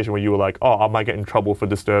situation where you were like, oh, I might get in trouble for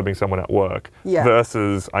disturbing someone at work,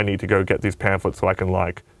 versus I need to go get these pamphlets so I can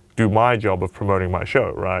like do my job of promoting my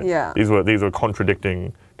show, right? Yeah. These were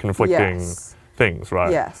conflicting things,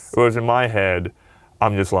 right? Yes. Whereas in my head,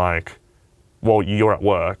 I'm just like, well, you're at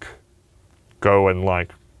work, go and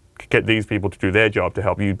like get these people to do their job to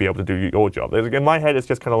help you be able to do your job. In my head, it's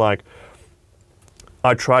just kind of like,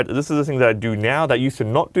 this is the thing that I do now that I used to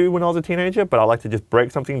not do when I was a teenager, but I like to just break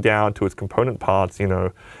something down to its component parts, you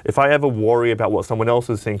know. If I ever worry about what someone else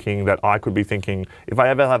is thinking that I could be thinking, if I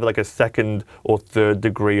ever have like a second or third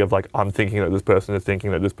degree of like, I'm thinking that this person is thinking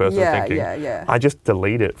that this person is thinking, I just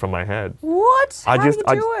delete it from my head. What? How do you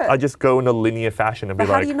do it? I just go in a linear fashion and be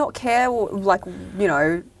like... How do you not care, like, you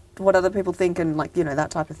know, what other people think and like, you know, that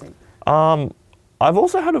type of thing? I've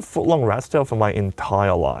also had a foot-long rat tail for my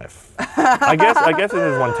entire life. I guess if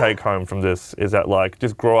there's one take home from this is that like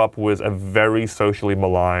just grow up with a very socially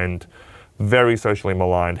maligned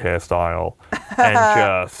hairstyle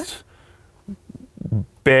and just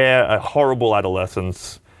bear a horrible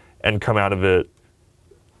adolescence and come out of it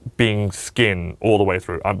being skin all the way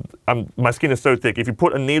through. My skin is so thick. If you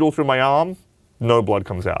put a needle through my arm, no blood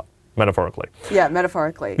comes out, metaphorically. Yeah,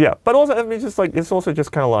 metaphorically. Yeah, but also I mean, it's also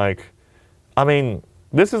just kind of like. I mean,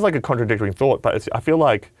 this is like a contradictory thought, but I feel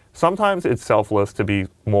like sometimes it's selfless to be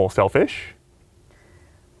more selfish.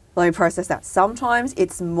 Let me process that. Sometimes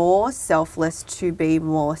it's more selfless to be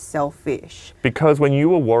more selfish. Because when you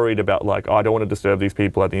were worried about like, oh, I don't want to disturb these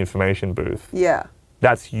people at the information booth. Yeah.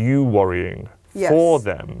 That's you worrying for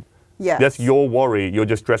them. Yes. That's your worry. You're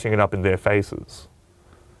just dressing it up in their faces.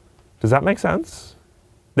 Does that make sense?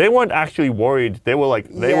 They weren't actually worried. They were like,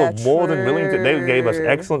 they were more than willing to. They gave us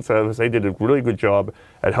excellent service. They did a really good job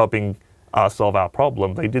at helping us solve our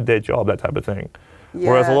problem. They did their job, that type of thing. Yes.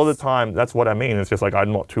 Whereas a lot of the time, that's what I mean. It's just like,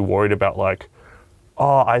 I'm not too worried about like,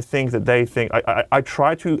 oh, I think that they think. I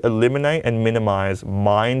try to eliminate and minimize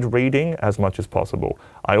mind reading as much as possible.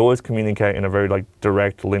 I always communicate in a very like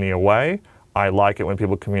direct, linear way. I like it when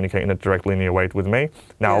people communicate in a direct, linear way with me.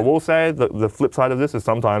 Now, I will say that the flip side of this is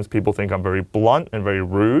sometimes people think I'm very blunt and very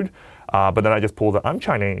rude, but then I just pull the, I'm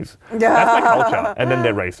Chinese. That's my culture. And then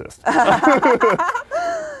they're racist.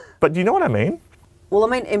 But do you know what I mean? Well, I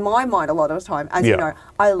mean, in my mind, a lot of the time, as you know,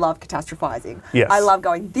 I love catastrophizing. Yes. I love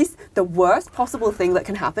going, the worst possible thing that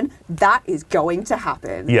can happen, that is going to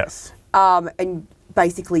happen. Yes. And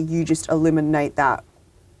basically, you just eliminate that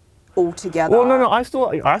altogether. Well, no, I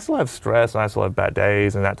still have stress, and I still have bad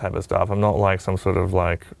days and that type of stuff. I'm not like some sort of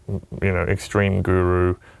like, you know, extreme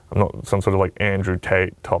guru. I'm not some sort of like Andrew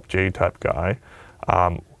Tate, top G type guy.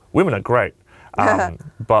 Women are great,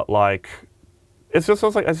 but like, it's just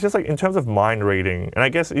like in terms of mind reading, and I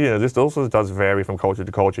guess you know this also does vary from culture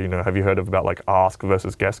to culture. You know, have you heard of about like ask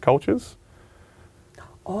versus guess cultures?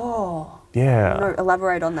 Oh. Yeah. No,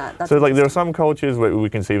 elaborate on that. That's so like there are some cultures where we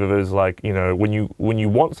conceive of it as like, you know, when you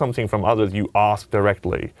want something from others, you ask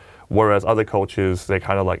directly. Whereas other cultures, they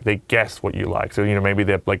kind of like, they guess what you like. So, you know, maybe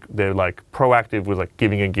they're like proactive with like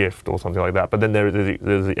giving a gift or something like that. But then there's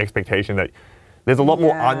the expectation that there's a lot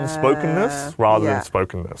more unspokenness rather than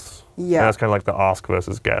spokenness. Yeah. And that's kind of like the ask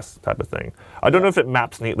versus guess type of thing. I don't know if it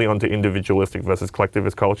maps neatly onto individualistic versus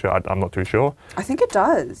collectivist culture. I'm not too sure. I think it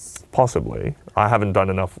does. Possibly. I haven't done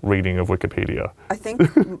enough reading of Wikipedia. I think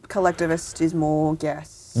collectivist is more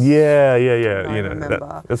guess. Yeah. I you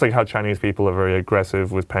know, it's like how Chinese people are very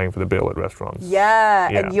aggressive with paying for the bill at restaurants. Yeah,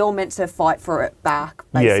 and you're meant to fight for it back,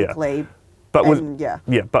 basically.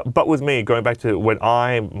 Yeah. But with me, going back to when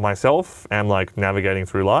I myself am like navigating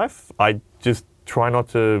through life, I just try not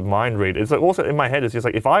to mind read. It's like also in my head, it's just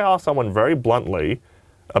like if I ask someone very bluntly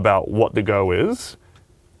about what the go is,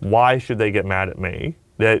 why should they get mad at me?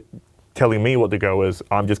 They're telling me what the go is.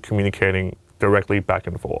 I'm just communicating directly back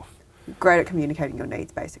and forth. Great at communicating your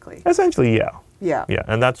needs, basically. Essentially, yeah. Yeah. Yeah,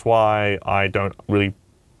 and that's why I don't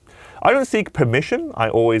seek permission. I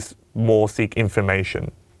always more seek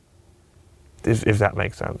information. If that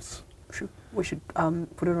makes sense. We should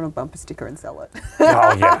put it on a bumper sticker and sell it.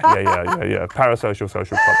 Oh, yeah. Parasocial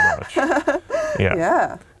social club merch.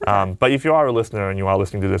 Yeah. But if you are a listener and you are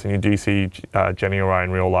listening to this and you do see Jenny or I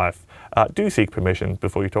in real life, do seek permission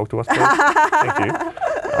before you talk to us, please. Thank you.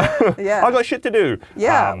 Yeah. I've got shit to do.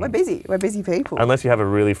 Yeah, we're busy. We're busy people. Unless you have a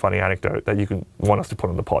really funny anecdote that you want us to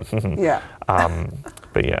put on the pod. Yeah.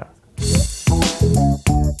 But yeah.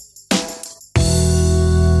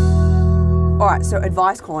 All right, so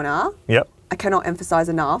advice corner. Yep. I cannot emphasize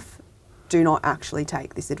enough, do not actually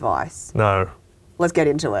take this advice. No. Let's get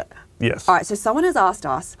into it. Yes. All right, so someone has asked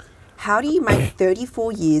us, how do you make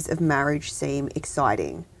 34 years of marriage seem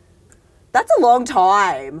exciting? That's a long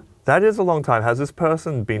time. That is a long time. Has this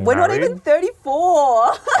person been We're married? not even 34.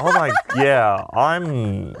 Oh my, yeah.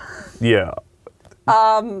 I'm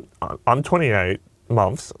 28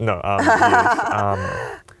 months. No, years.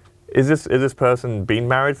 Is this person been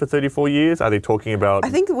married for 34 years? Are they talking about... I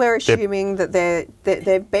think we're assuming that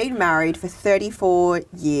they've been married for 34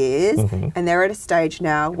 years and they're at a stage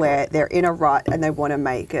now where they're in a rut and they want to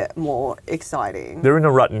make it more exciting. They're in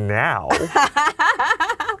a rut now?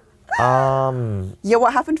 Yeah,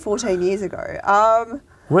 what happened 14 years ago?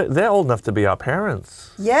 They're old enough to be our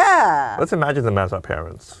parents. Yeah. Let's imagine them as our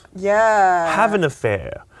parents. Yeah. Have an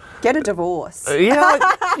affair. Get a divorce. I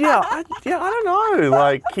don't know.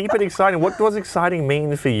 Like, keep it exciting. What does exciting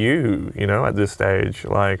mean for you, you know, at this stage?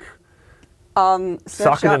 Like,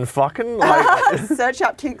 sucking and fucking? Like, search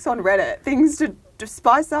up kinks on Reddit. Things to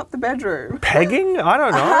spice up the bedroom. Pegging? I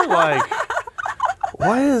don't know. Like,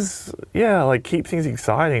 what is, like, keep things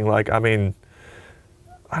exciting. Like, I mean,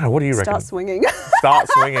 I don't know. What do you reckon? Start swinging. Start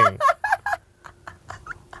swinging.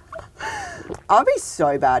 I'll be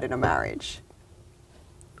so bad in a marriage.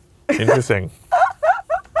 Interesting.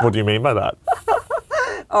 What do you mean by that?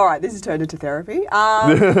 All right, this has turned into therapy.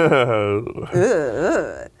 I'd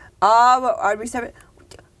be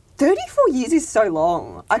 34 years is so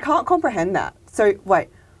long. I can't comprehend that. So, wait.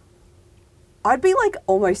 I'd be like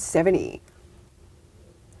almost 70.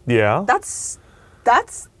 Yeah. That's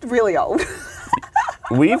really old.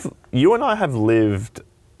 You and I have lived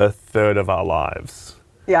a third of our lives.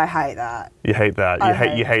 Yeah, I hate that. You hate that. You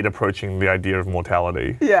I hate approaching the idea of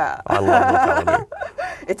mortality. Yeah. I love mortality.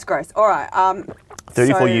 It's gross. All right.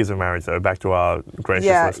 34 years of marriage, though. Back to our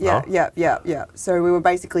gracious listener. Yeah. So we were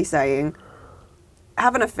basically saying,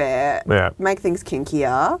 have an affair, make things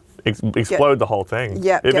kinkier. Explode the whole thing.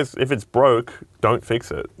 Yeah. If it's broke, don't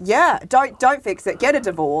fix it. Yeah. Don't fix it. Get a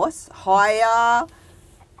divorce. Hire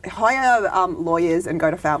lawyers and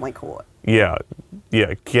go to family court. Yeah.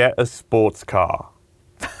 Get a sports car.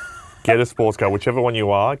 Get a sports car. Whichever one you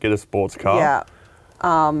are, get a sports car. Yeah.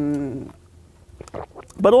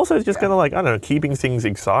 But also, it's just kind of like, I don't know, keeping things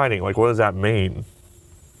exciting. Like, what does that mean?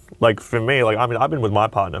 Like, for me, like, I mean, I've been with my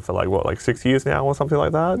partner for, like, what, like 6 years now or something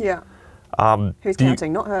like that? Yeah. Who's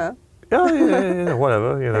counting? Not her. Yeah,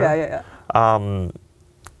 whatever, you know. Yeah. I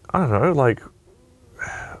don't know, like,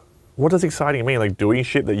 what does exciting mean? Like, doing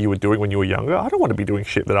shit that you were doing when you were younger? I don't want to be doing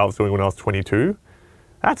shit that I was doing when I was 22.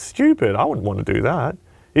 That's stupid. I wouldn't want to do that.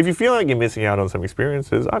 If you feel like you're missing out on some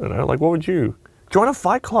experiences, I don't know, like, what would you? Join a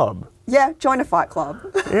fight club. Yeah, join a fight club.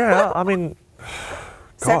 Yeah, I mean,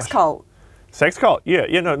 Sex cult. Sex cult, yeah,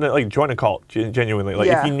 no, like join a cult, genuinely. Like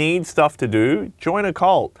if you need stuff to do, join a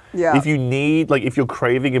cult. Yeah. If you need, like if you're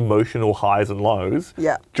craving emotional highs and lows,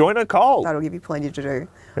 join a cult. That'll give you plenty to do.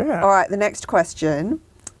 Yeah. All right, the next question.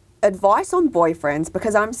 Advice on boyfriends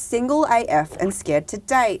because I'm single AF and scared to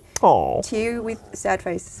date. Oh. To you with sad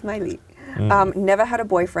face smiley. Never had a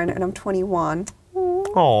boyfriend and I'm 21.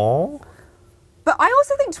 Oh. But I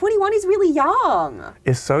also think 21 is really young.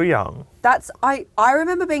 It's so young. I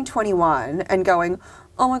remember being 21 and going,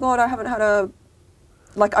 oh my God, I haven't had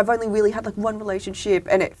I've only really had like one relationship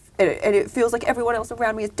and it feels like everyone else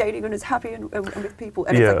around me is dating and is happy and with people.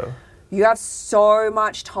 And it's like, you have so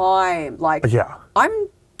much time. Like, I'm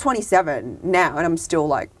 27 now and I'm still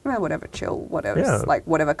like, whatever, chill, whatever. Yeah. Like,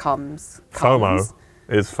 whatever comes. FOMO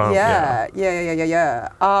is fun. Yeah.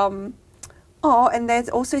 And there's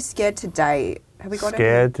also scared to date. Have we got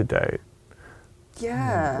Scared to date.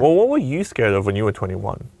 Yeah. Well, what were you scared of when you were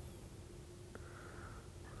 21?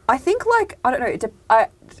 I think, like, I don't know.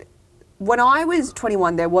 When I was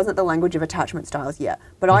 21, there wasn't the language of attachment styles yet,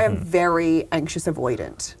 but I am very anxious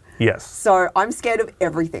avoidant. Yes. So I'm scared of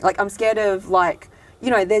everything. Like, I'm scared of, like, you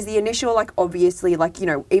know, there's the initial, like, obviously, like, you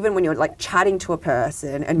know, even when you're, like, chatting to a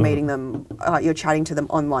person and meeting them, you're chatting to them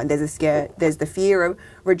online, there's the fear of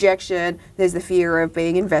rejection, there's the fear of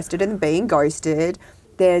being invested and being ghosted,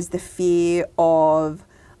 there's the fear of,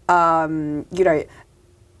 you know,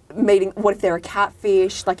 meeting, what if they're a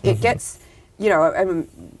catfish? Like, it gets, you know,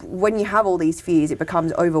 when you have all these fears, it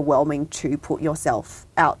becomes overwhelming to put yourself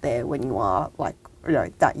out there when you are, like, you know,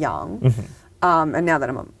 that young. And now that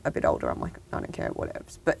I'm a bit older, I'm like, I don't care, whatever.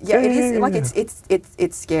 But yeah, it is like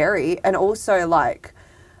it's scary, and also like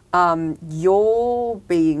you're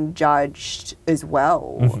being judged as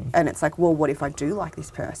well, and it's like, well, what if I do like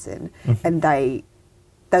this person, and they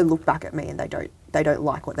look back at me and they don't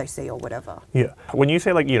like what they see or whatever. Yeah, when you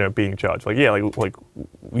say like, you know, being judged, like like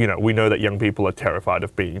you know, we know that young people are terrified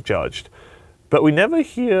of being judged, but we never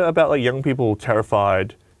hear about like young people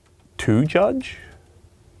terrified to judge.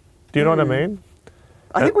 Do you know what I mean?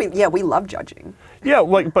 I think we love judging. Yeah,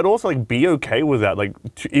 like, but also like be okay with that. Like,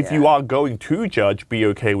 if you are going to judge, be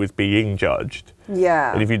okay with being judged.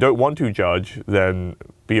 Yeah. And if you don't want to judge, then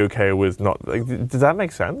be okay with not. Like, does that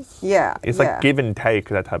make sense? Yeah. It's like give and take,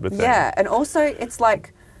 that type of thing. Yeah, and also it's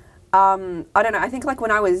like, I don't know. I think like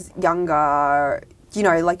when I was younger, you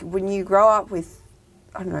know, like when you grow up with,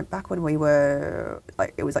 I don't know, back when we were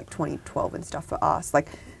like, it was like 2012 and stuff for us, like.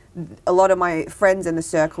 A lot of my friends in the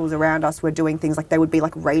circles around us were doing things like they would be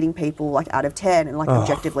like rating people like out of 10 and like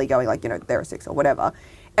objectively going like, you know, they're a 6 or whatever.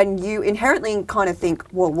 And you inherently kind of think,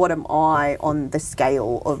 well, what am I on the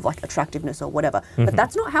scale of like attractiveness or whatever? But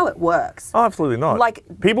that's not how it works. Oh, absolutely not. Like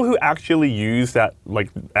people who actually use that like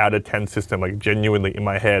out of 10 system, like genuinely in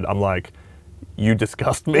my head, I'm like, you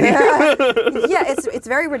disgust me. Yeah, it's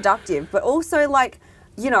very reductive, but also like,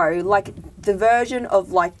 you know, like the version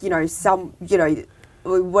of like, you know, some, you know,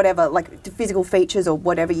 whatever, like the physical features or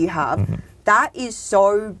whatever you have, that is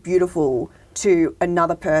so beautiful to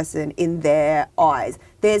another person in their eyes.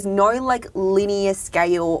 There's no like linear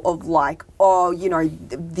scale of like, oh, you know,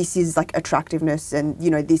 this is like attractiveness and, you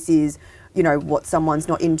know, this is, you know, what someone's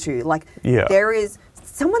not into. Like there is,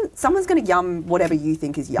 someone's going to yum whatever you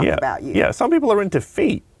think is yum about you. Yeah, some people are into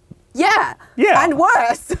feet. Yeah. And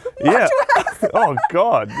worse. Much worse. Oh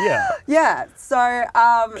God. Yeah. Yeah. So.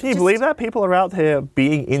 Can you believe that people are out here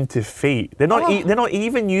being into feet? They're not. They're not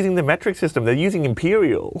even using the metric system. They're using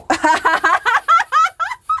imperial.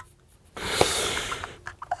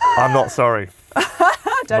 I'm not sorry.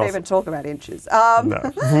 Don't even talk about inches.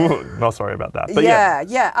 No, not sorry about that. But yeah.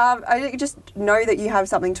 I just know that you have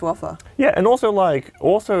something to offer. Yeah, and also like,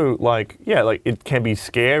 it can be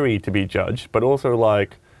scary to be judged, but also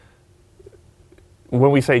like,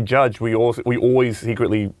 when we say judge, we always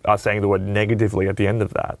secretly are saying the word negatively at the end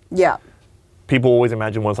of that. Yeah. People always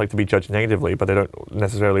imagine what it's like to be judged negatively, but they don't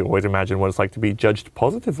necessarily always imagine what it's like to be judged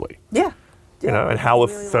positively. Yeah. You know, and how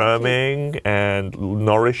affirming and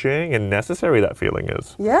nourishing and necessary that feeling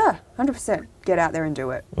is. Yeah, 100%. Get out there and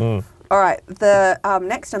do it. All right, the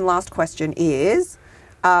next and last question is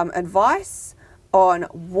advice on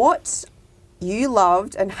what you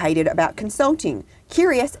loved and hated about consulting.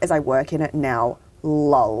 Curious as I work in it now,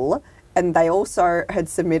 lol. And they also had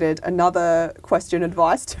submitted another question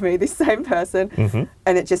advice to me, this same person,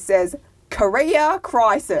 and it just says, career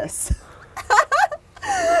crisis.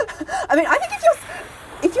 I mean, I think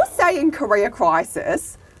if you're saying career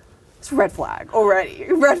crisis, it's red flag already.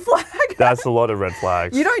 Red flag. That's a lot of red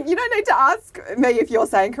flags. You don't need to ask me if you're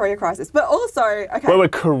saying career crisis, but also okay.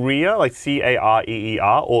 Wait, career like CAREER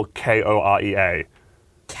or KOREA?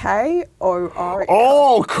 KOREA.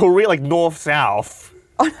 Oh, career like north south.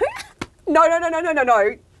 No.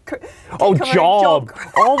 Oh, job.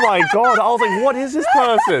 Oh my god! I was like, what is this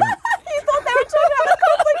person? You thought they were talking about a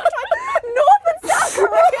conflict between North and South Korea,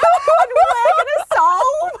 and we're going to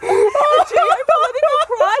solve the geopolitical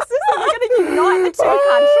crisis, and we're going to unite the two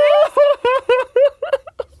countries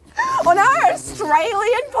on our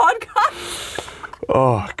Australian podcast.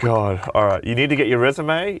 Oh god! All right, you need to get your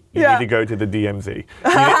resume. You need to go to the DMZ.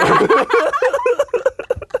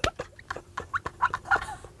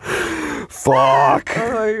 Fuck. Oh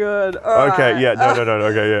my god. Okay, yeah, no.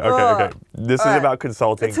 Okay. This is about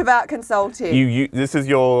consulting. It's about consulting. This is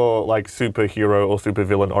your like superhero or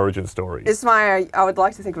supervillain origin story. It's I would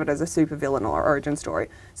like to think of it as a supervillain or origin story.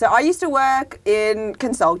 So I used to work in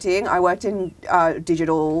consulting. I worked in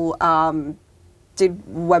digital, did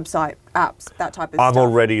website apps, that type of stuff. I'm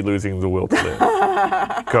already losing the will to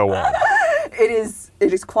live. Go on. It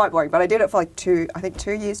is quite boring, but I did it for like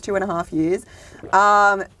 2.5 years.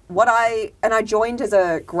 I joined as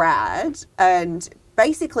a grad, and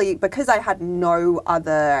basically because I had no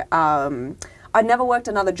other, I'd never worked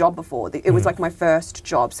another job before. It was like my first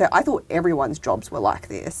job, so I thought everyone's jobs were like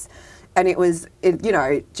this. And it was,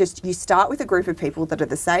 just you start with a group of people that are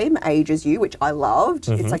the same age as you, which I loved.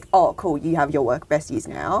 It's like, oh, cool, you have your work besties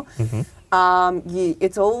now.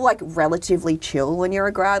 It's all like relatively chill when you're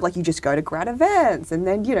a grad. Like you just go to grad events, and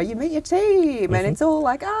then you meet your team, and it's all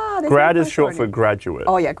like grad is short for graduate.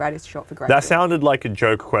 Oh yeah, grad is short for graduate. That sounded like a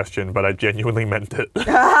joke question, but I genuinely meant it.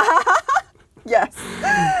 Yes,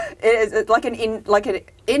 it is like an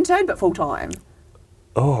intern but full time.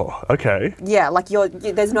 Oh, okay. Yeah, like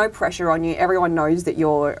there's no pressure on you. Everyone knows that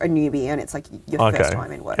you're a newbie, and it's like your first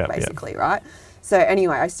time in work, basically, right? So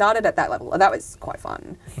anyway, I started at that level, and that was quite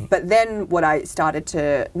fun. But then what I started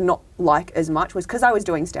to not like as much was because I was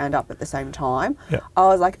doing stand-up at the same time. I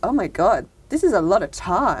was like, oh my God, this is a lot of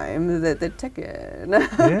time that they're taking.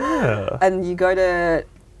 Yeah. And you go to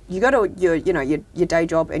your day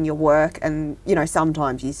job and your work, and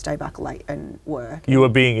sometimes you stay back late and work. You were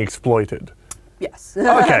being exploited. Yes.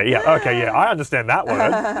 Okay, I understand that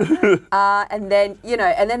word. And then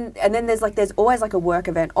there's always like a work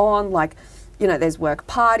event on, like, there's work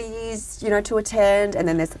parties, to attend, and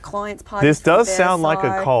then there's the clients' parties. This does sound like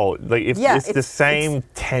a cult. Like if it's the same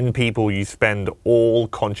 10 people you spend all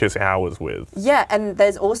conscious hours with. Yeah, and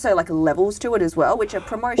there's also like levels to it as well, which are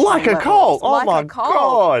promotional Like a levels. cult. Oh my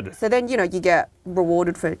God. So then, you get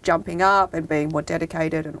rewarded for jumping up and being more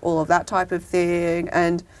dedicated and all of that type of thing.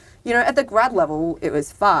 And, at the grad level, it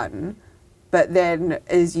was fun. But then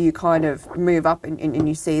as you kind of move up and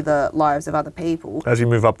you see the lives of other people. As you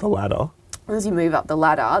move up the ladder. As you move up the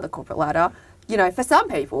ladder, the corporate ladder, for some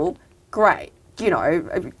people, great. Good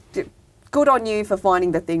on you for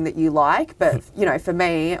finding the thing that you like. But, for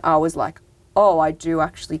me, I was like, oh, I do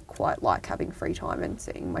actually quite like having free time and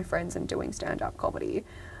seeing my friends and doing stand-up comedy.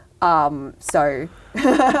 So,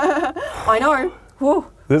 I know. Whew.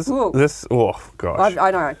 Oh, gosh.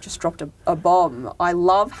 I know, I just dropped a bomb. I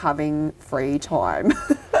love having free time.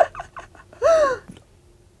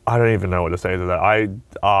 I don't even know what to say to that.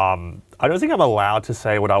 I don't think I'm allowed to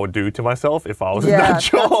say what I would do to myself if I was in that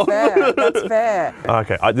job. That's fair.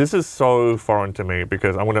 Okay, this is so foreign to me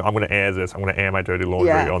because I'm gonna air this. I'm gonna air my dirty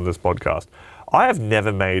laundry on this podcast. I have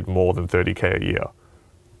never made more than $30K a year.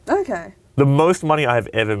 Okay. The most money I have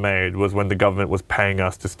ever made was when the government was paying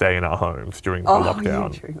us to stay in our homes during the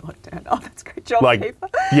lockdown. Yeah, during lockdown. Oh, that's great. JobKeeper. Like,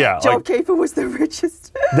 yeah, JobKeeper was the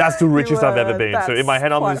richest. That's the richest I've ever been. So in my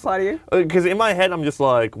head, I'm just funny. Because in my head, I'm just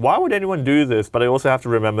like, why would anyone do this? But I also have to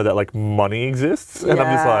remember that like money exists, and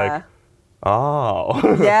I'm just like,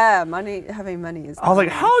 oh. Yeah, having money is. I was like,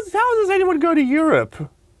 how does anyone go to Europe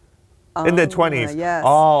in their 20s? Yes.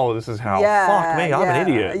 Oh, this is how. Fuck me, I'm an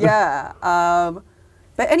idiot. Yeah.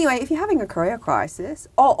 But anyway, if you're having a career crisis,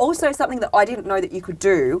 also something that I didn't know that you could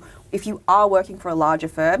do, if you are working for a larger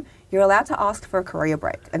firm, you're allowed to ask for a career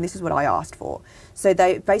break. And this is what I asked for. So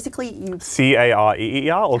they basically... CAREER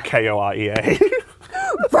or KOREA?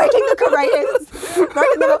 Breaking the careers!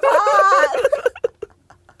 Breaking them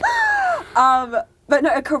apart! But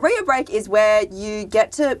no, a career break is where you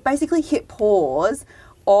get to basically hit pause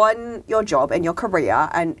on your job and your career,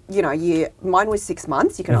 and mine was 6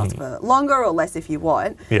 months. You can ask for longer or less if you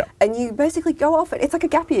want. Yeah. And you basically go off it. It's like a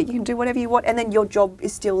gap year. You can do whatever you want, and then your job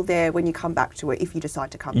is still there when you come back to it if you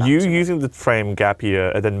decide to come back to it. You using the frame gap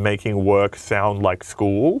year and then making work sound like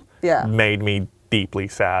school made me deeply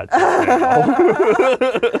sad.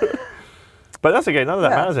 But that's okay. None of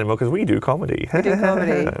that matters anymore because we do comedy. We do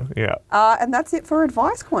comedy. Yeah. And that's it for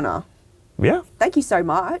Advice Corner. Yeah. Thank you so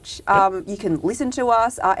much. You can listen to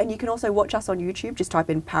us, and you can also watch us on YouTube. Just type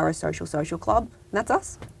in Parasocial Social Club, and that's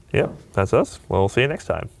us. Yeah, that's us. We'll see you next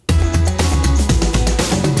time.